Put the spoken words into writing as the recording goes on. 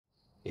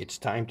It's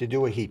time to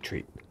do a heat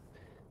treat.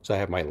 So I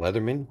have my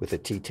Leatherman with a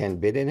T10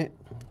 bit in it,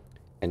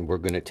 and we're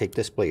going to take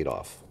this blade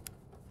off.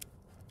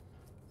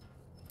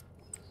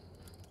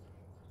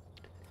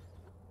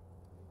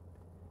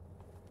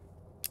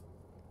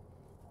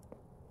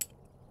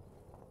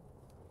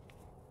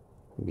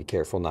 Be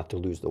careful not to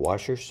lose the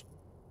washers.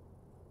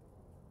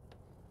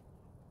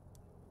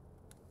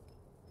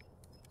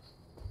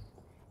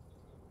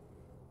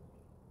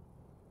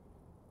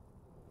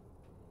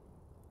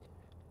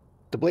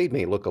 The blade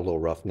may look a little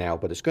rough now,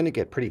 but it's going to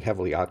get pretty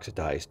heavily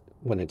oxidized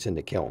when it's in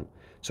the kiln.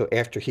 So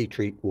after heat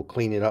treat, we'll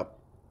clean it up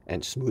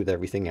and smooth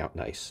everything out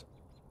nice.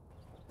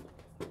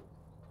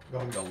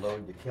 Going to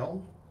load the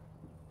kiln.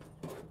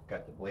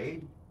 Got the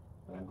blade,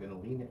 and I'm going to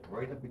lean it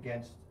right up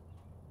against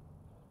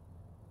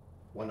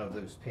one of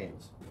those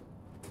pins.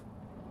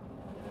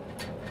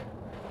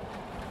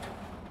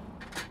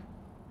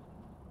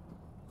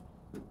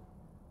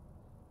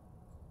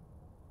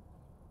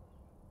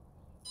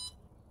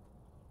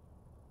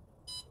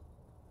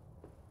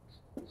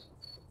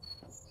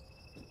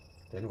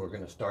 Then we're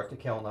going to start the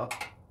kiln up.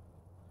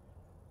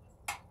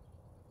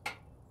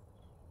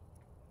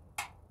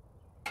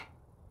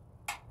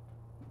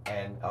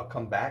 And I'll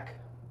come back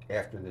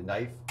after the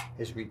knife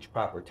has reached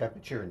proper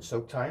temperature and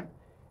soak time,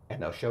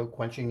 and I'll show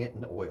quenching it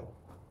in oil.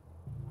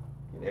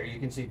 And there you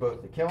can see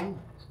both the kiln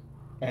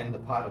and the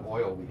pot of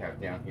oil we have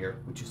down here,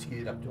 which is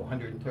heated up to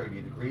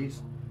 130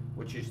 degrees,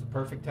 which is the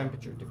perfect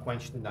temperature to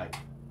quench the knife.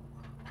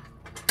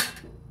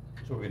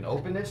 So we're going to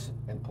open this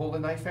and pull the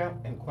knife out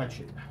and quench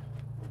it.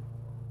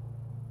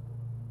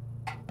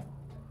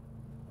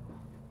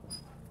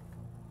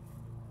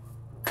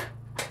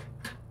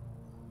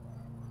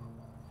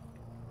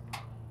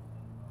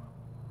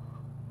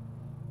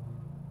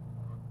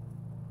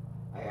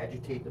 I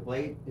agitate the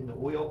blade in the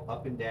oil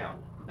up and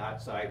down,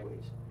 not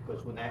sideways,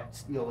 because when that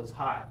steel is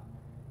hot,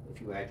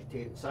 if you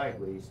agitate it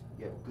sideways,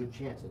 you have a good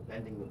chance of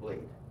bending the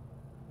blade.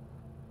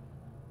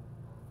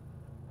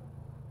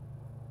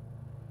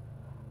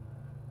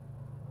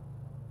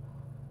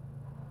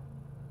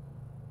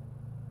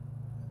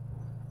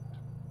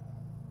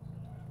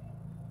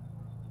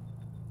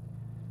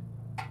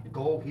 The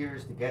goal here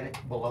is to get it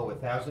below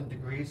 1,000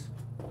 degrees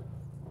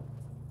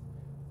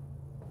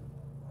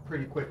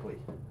pretty quickly.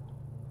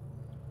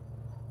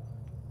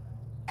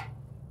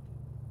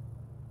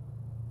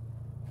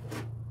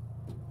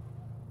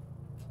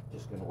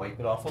 Just going to wipe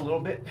it off a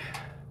little bit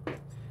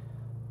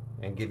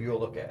and give you a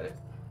look at it.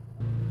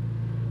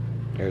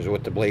 Here's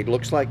what the blade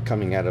looks like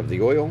coming out of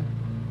the oil.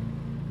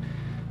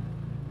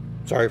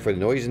 Sorry for the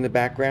noise in the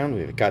background.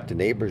 We've got the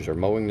neighbors are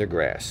mowing their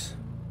grass.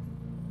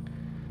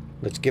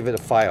 Let's give it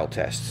a file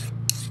test.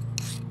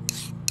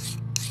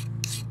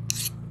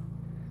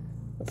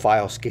 The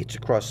file skates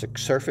across the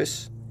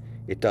surface.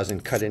 It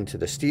doesn't cut into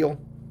the steel.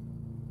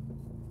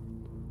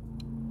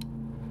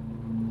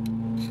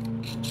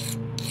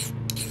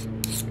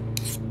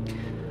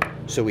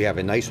 So we have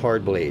a nice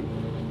hard blade.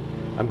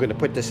 I'm going to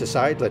put this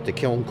aside, let the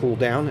kiln cool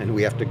down, and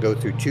we have to go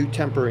through 2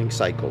 tempering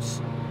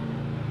cycles.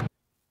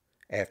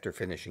 After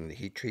finishing the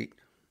heat treat,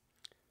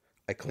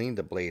 I cleaned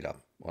the blade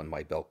up on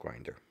my belt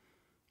grinder.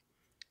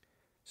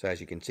 So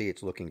as you can see,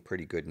 it's looking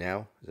pretty good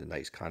now. There's a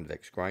nice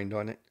convex grind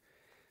on it.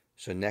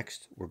 So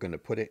next, we're going to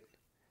put it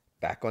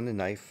back on the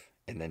knife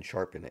and then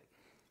sharpen it.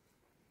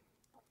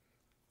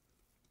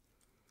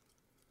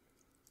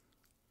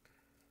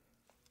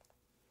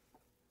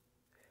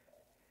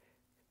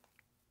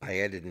 I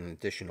added an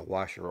additional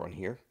washer on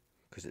here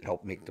because it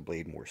helped make the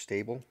blade more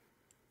stable.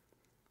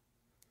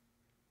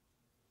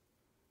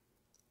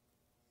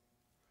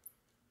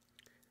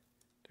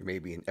 There may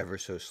be an ever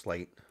so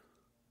slight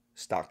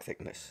stock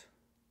thickness.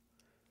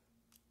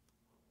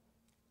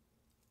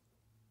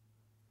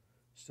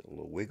 Still a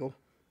little wiggle.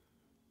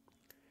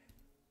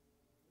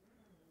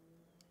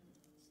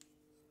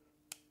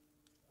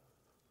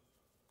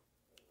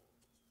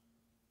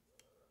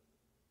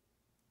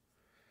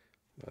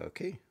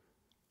 Okay.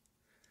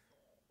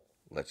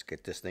 Let's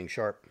get this thing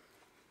sharp.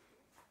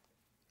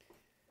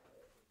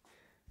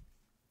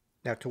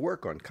 Now to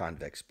work on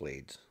convex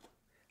blades,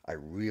 I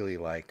really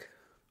like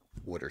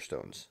water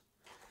stones.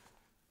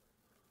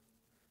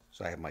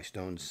 So I have my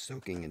stones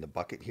soaking in the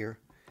bucket here.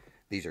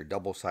 These are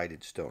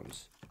double-sided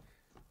stones.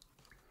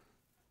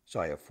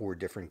 So I have 4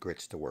 different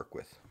grits to work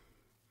with.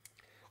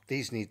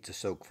 These need to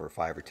soak for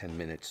 5 or 10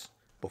 minutes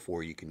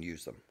before you can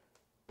use them.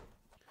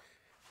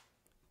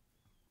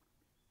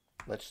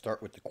 Let's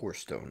start with the coarse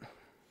stone.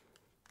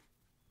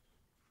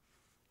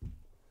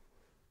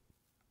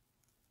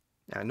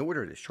 Now, in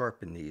order to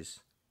sharpen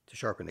these, to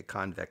sharpen a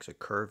convex or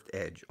curved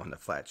edge on the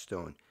flat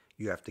stone,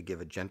 you have to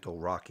give a gentle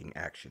rocking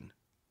action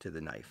to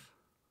the knife.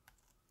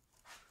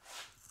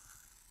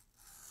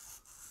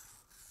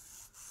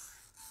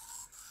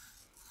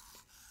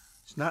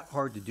 It's not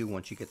hard to do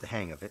once you get the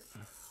hang of it.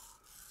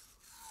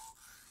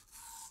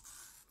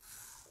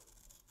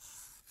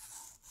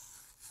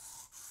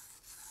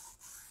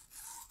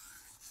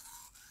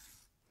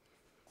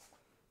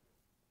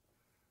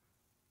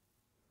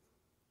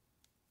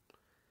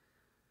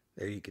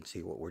 There you can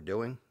see what we're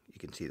doing. You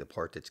can see the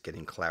part that's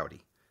getting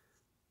cloudy.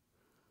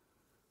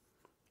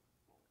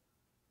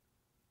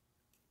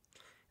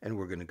 And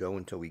we're going to go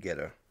until we get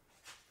a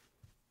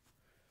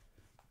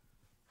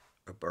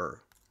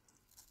burr.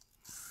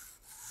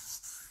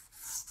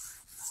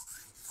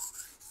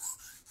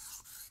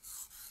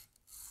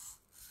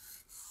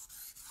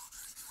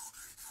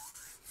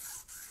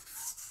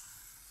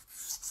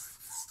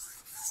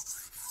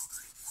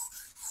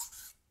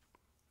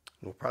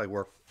 We'll probably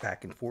work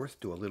back and forth,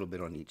 do a little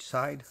bit on each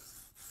side.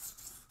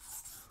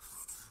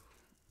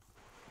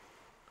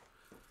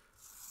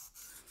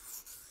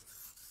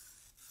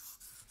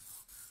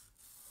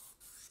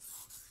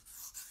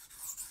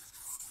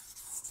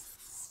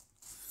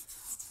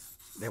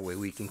 That way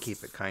we can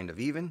keep it kind of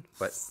even,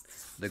 but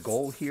the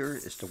goal here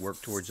is to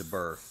work towards a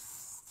burr.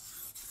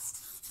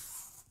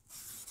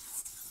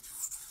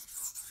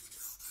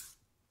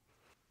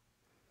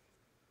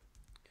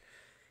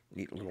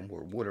 Need a little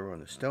more water on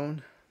the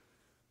stone.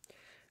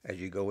 As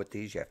you go with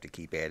these, you have to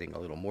keep adding a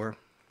little more.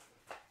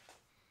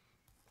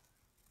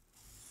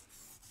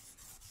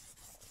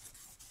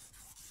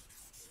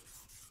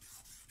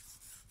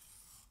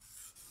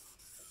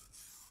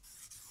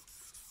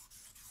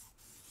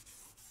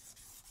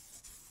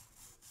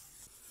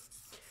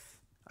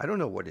 I don't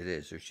know what it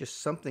is. There's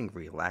just something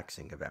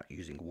relaxing about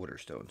using water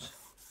stones.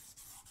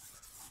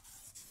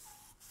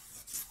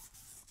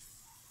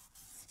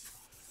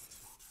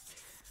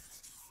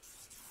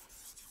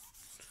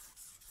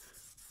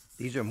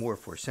 These are more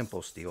for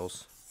simple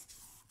steels.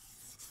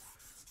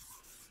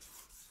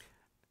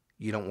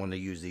 You don't want to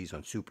use these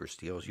on super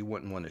steels. You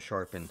wouldn't want to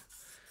sharpen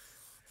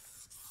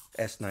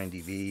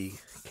S90V,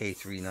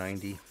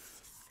 K390.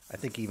 I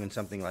think even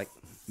something like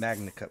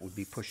MagnaCut would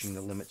be pushing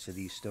the limits of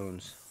these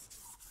stones.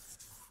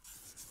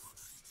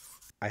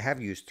 I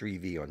have used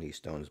 3V on these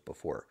stones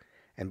before,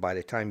 and by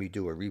the time you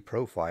do a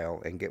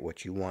reprofile and get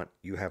what you want,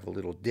 you have a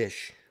little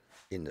dish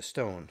in the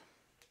stone.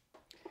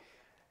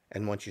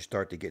 And once you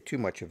start to get too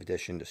much of a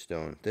dish in the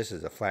stone, this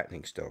is a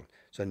flattening stone,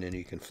 so then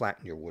you can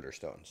flatten your water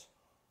stones.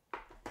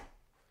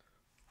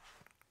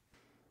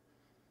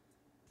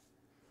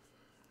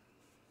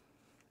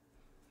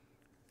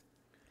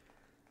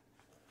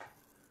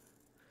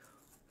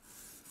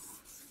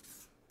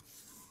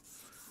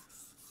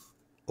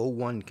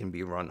 O1 can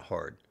be run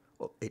hard.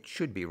 Well, it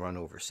should be run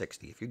over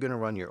 60. If you're going to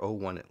run your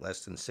O1 at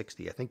less than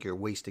 60, I think you're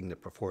wasting the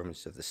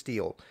performance of the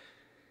steel.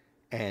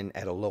 And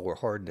at a lower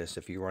hardness,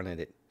 if you run it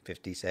at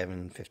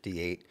 57,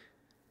 58,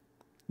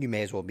 you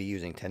may as well be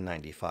using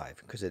 1095,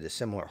 because at a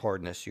similar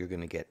hardness, you're going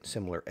to get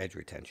similar edge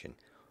retention.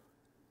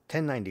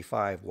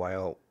 1095,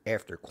 while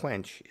after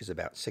quench is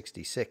about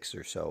 66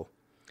 or so,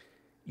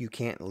 you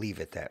can't leave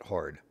it that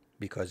hard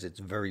because it's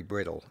very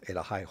brittle at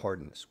a high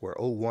hardness, where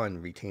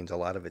O1 retains a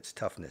lot of its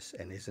toughness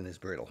and isn't as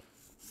brittle.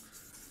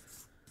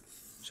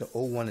 So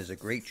O1 is a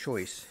great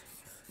choice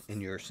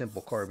in your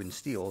simple carbon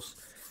steels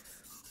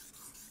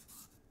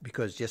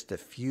because just a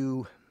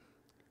few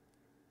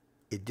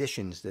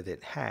additions that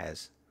it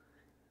has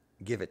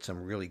give it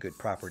some really good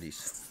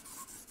properties.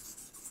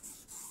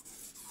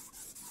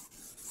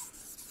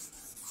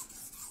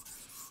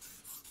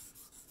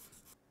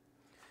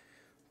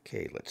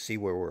 Okay, let's see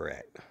where we're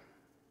at.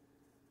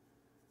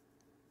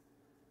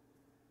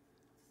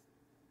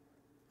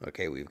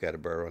 Okay, we've got a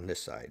burr on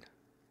this side.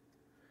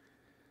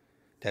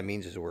 That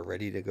means is we're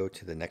ready to go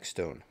to the next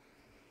stone.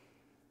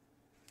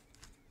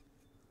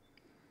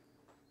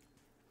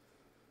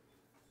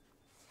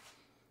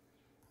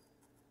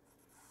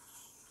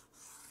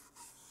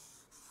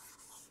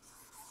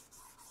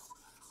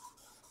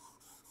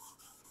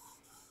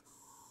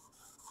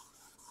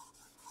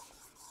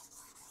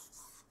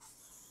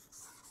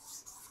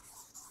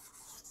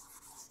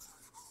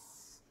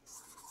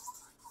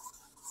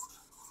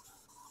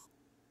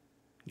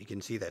 You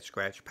can see that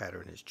scratch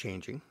pattern is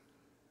changing.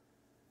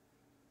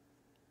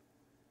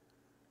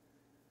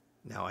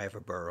 Now I have a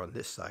burr on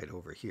this side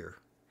over here.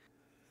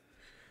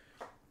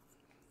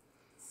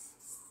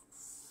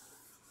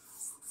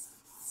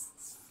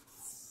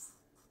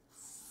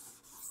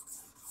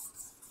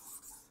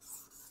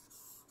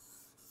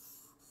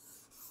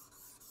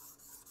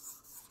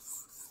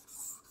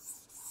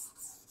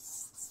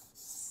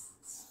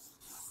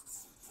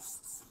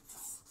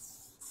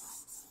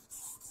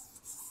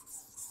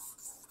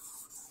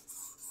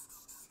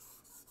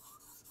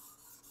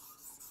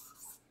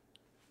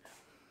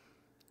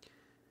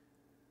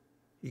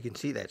 You can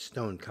see that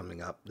stone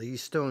coming up.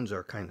 These stones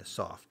are kind of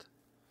soft.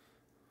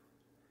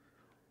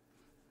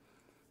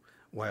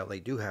 While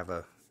they do have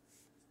a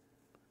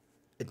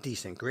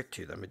decent grit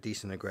to them, a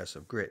decent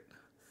aggressive grit,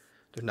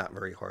 they're not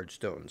very hard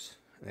stones.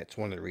 And that's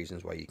one of the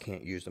reasons why you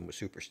can't use them with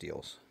super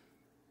steels.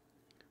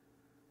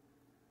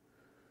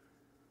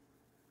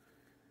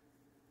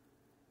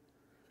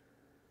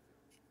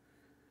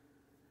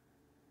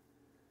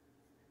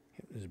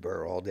 Hit this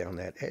burr all down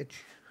that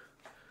edge.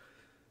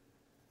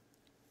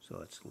 So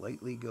let's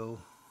lightly go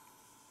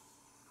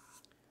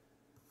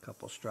a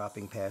couple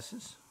stropping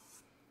passes.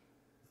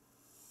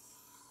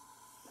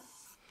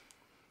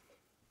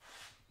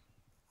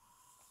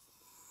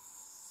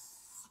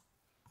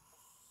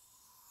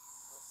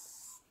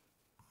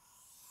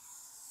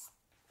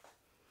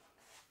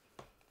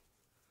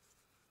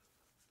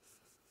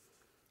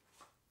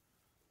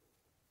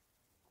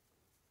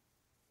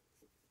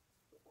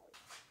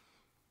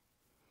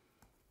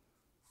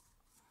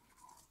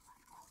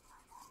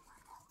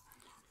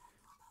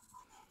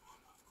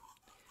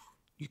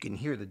 You can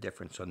hear the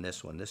difference on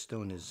this one. This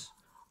stone is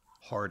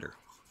harder.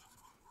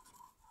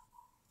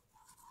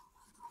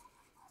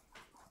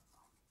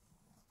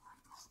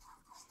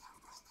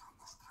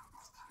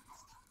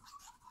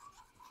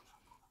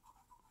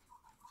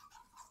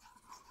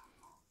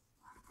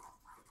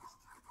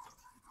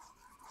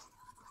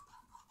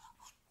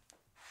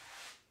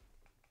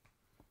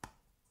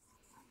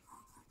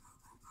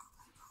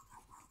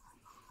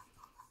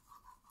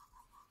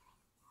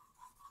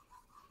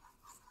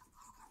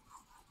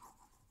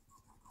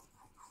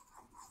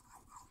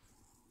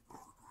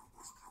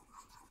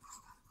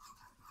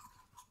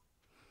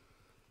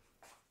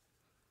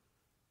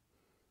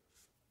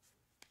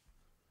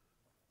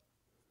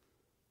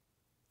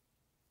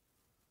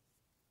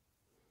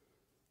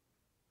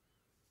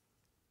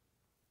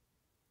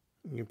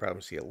 You can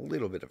probably see a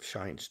little bit of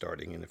shine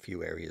starting in a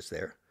few areas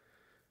there.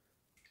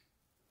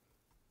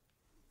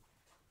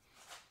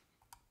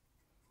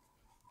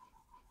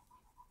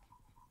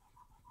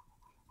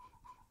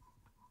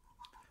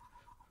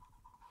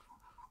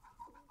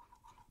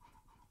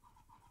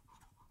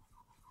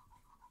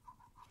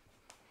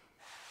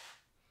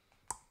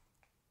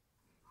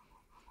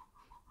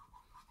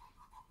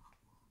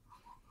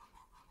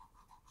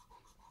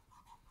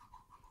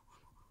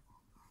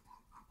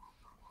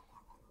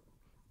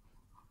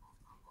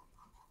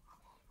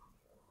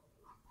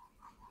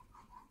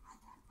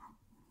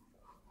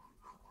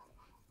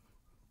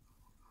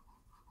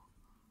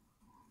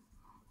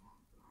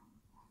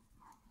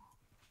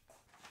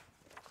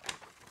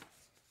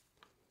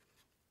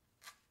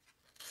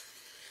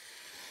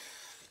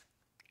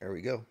 There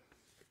we go.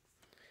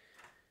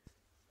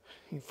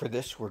 For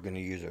this, we're going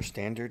to use our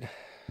standard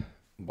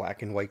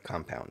black and white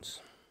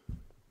compounds.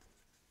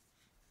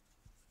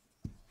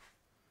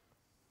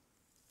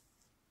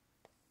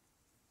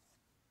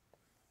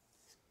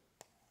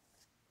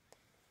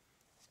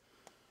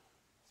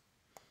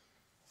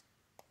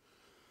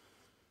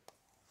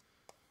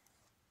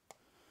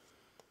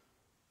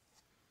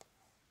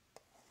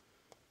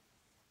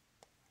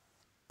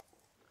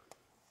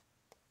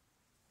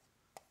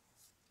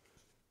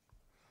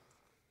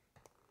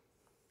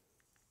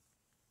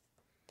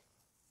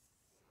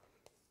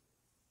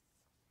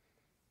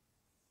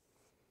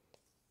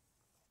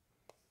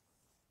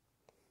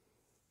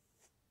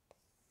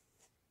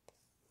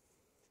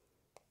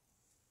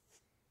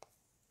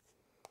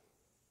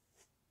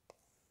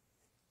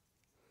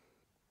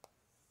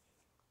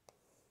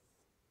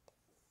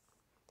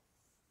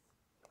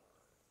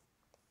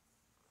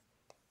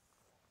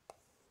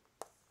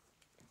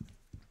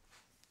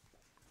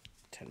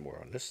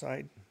 More on this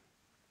side.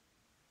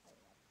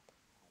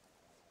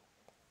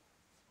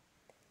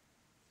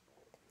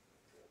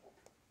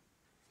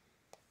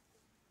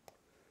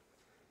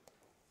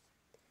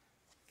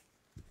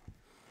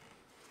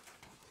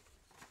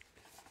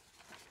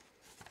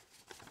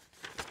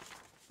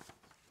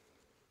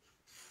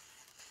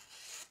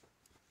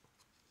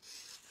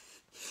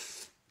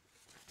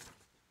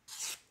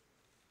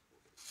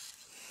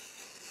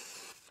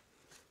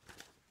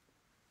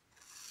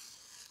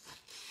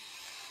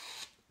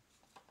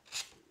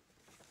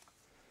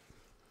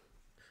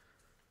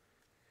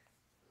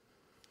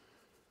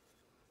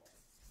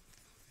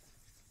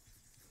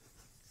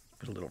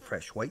 Put a little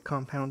fresh white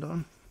compound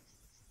on.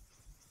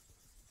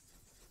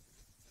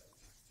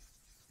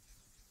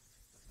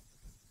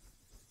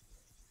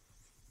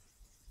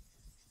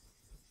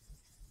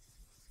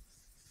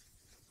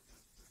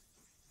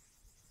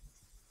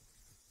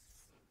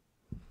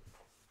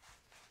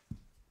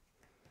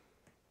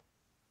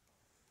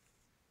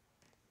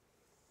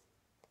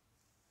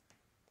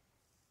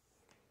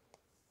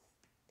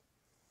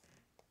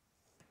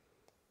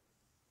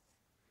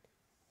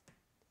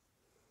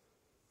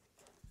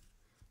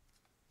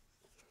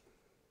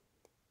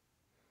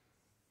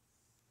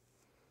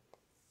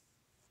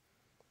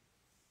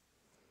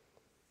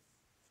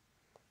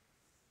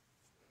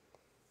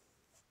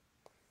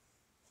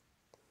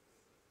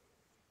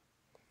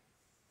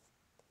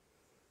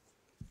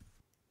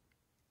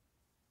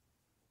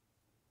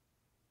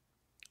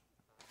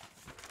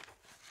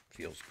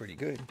 Feels pretty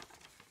good.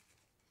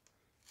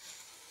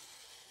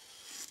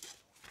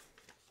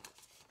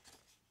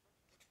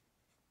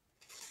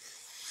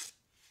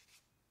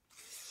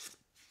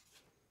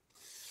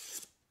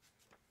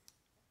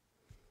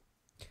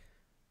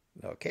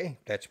 Okay,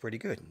 that's pretty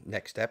good.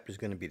 Next step is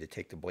going to be to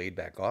take the blade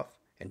back off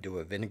and do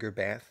a vinegar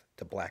bath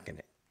to blacken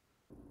it.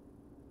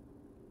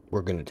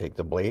 We're going to take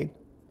the blade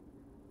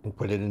and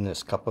put it in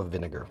this cup of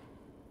vinegar.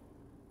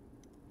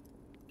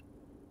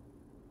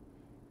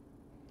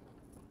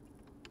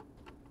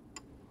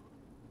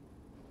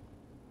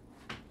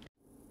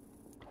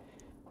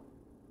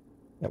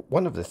 Now,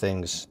 one of the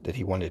things that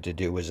he wanted to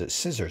do was a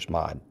scissors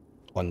mod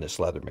on this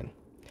Leatherman.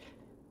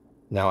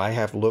 Now, I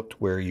have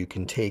looked where you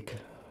can take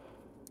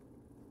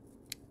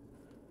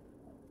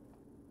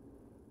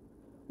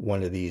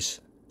one of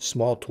these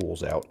small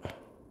tools out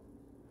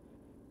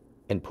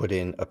and put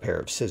in a pair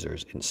of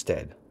scissors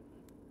instead.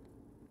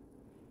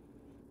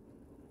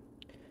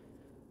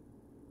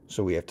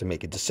 So we have to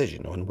make a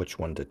decision on which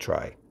one to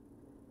try.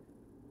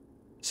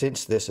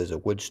 Since this is a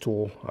woods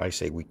tool, I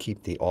say we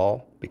keep the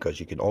awl because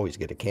you can always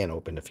get a can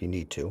open if you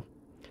need to.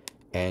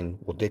 And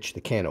we'll ditch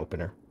the can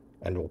opener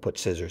and we'll put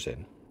scissors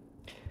in.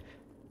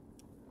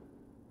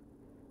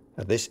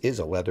 Now this is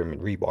a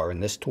Leatherman rebar,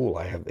 and this tool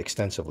I have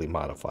extensively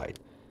modified.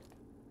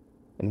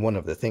 And one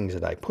of the things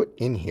that I put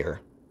in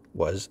here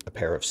was a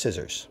pair of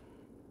scissors.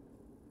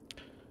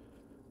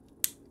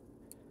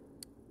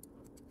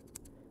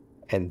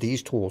 And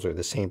these tools are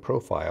the same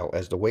profile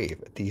as the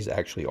Wave. These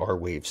actually are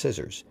Wave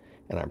scissors,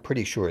 and I'm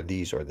pretty sure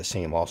these are the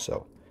same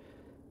also.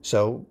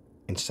 So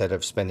instead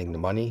of spending the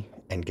money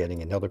and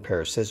getting another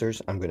pair of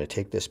scissors, I'm going to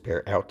take this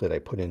pair out that I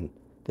put in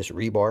this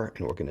rebar,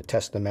 and we're going to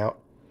test them out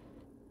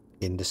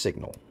in the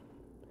Signal.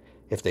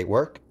 If they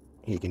work,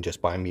 he can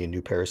just buy me a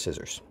new pair of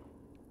scissors.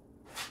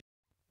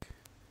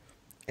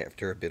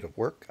 After a bit of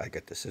work, I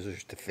got the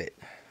scissors to fit.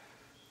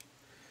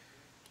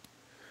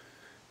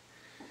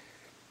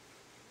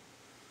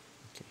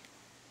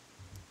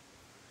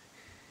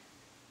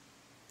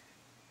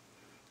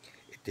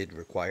 It did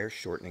require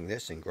shortening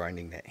this and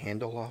grinding that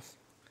handle off,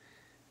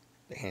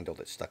 the handle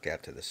that stuck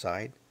out to the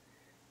side,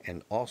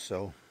 and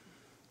also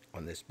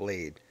on this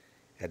blade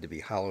had to be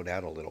hollowed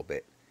out a little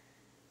bit,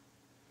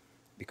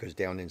 because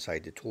down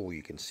inside the tool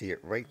you can see it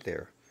right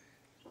there.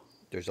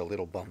 There's a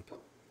little bump.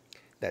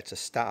 That's a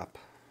stop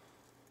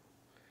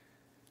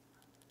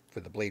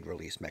for the blade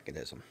release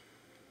mechanism.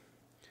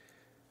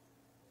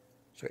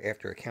 So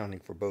after accounting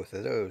for both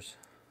of those,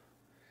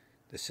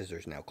 the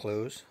scissors now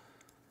close.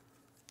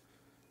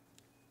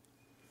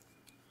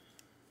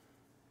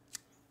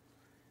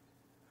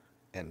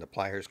 And the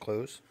pliers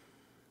close.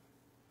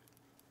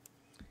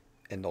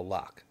 And the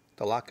lock.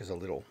 The lock is a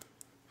little,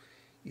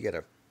 you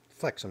gotta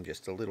flex them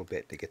just a little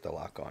bit to get the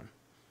lock on.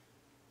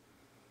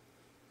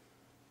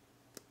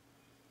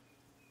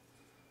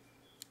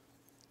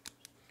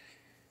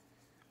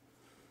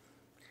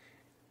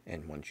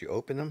 And once you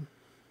open them,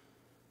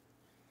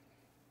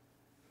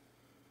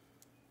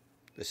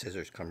 the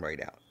scissors come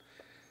right out.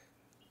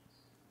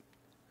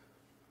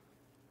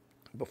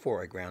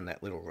 Before I ground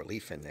that little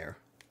relief in there,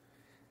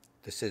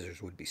 the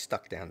scissors would be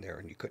stuck down there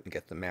and you couldn't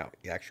get them out.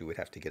 You actually would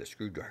have to get a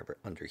screwdriver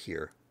under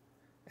here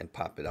and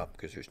pop it up,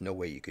 because there's no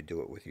way you could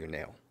do it with your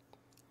nail.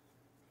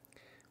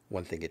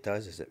 One thing it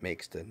does is it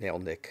makes the nail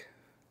nick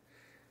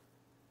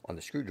on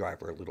the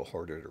screwdriver a little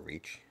harder to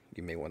reach.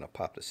 You may want to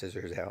pop the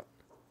scissors out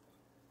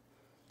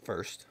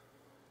first,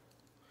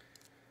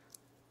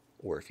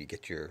 or if you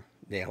get your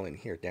nail in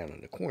here down in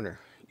the corner,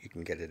 you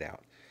can get it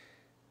out.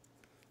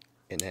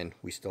 And then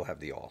we still have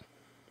the awl.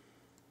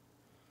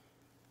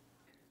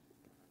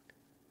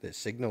 The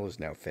Signal is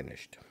now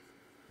finished.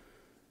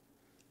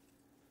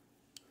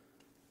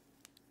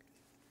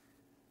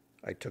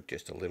 I took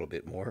just a little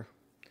bit more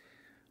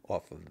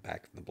off of the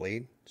back of the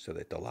blade so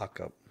that the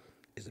lockup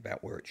is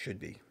about where it should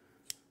be.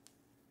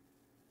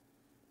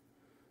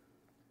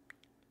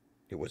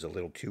 It was a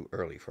little too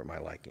early for my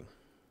liking.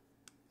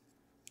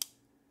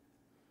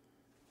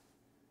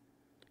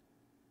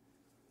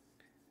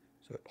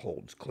 So it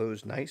holds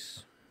closed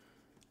nice,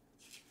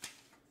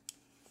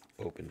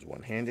 opens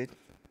one-handed,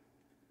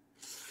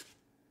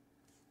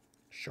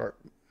 sharp.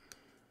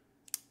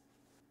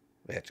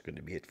 That's going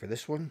to be it for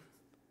this one,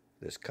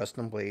 this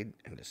custom blade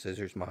and the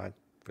scissors mod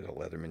for the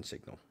Leatherman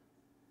Signal.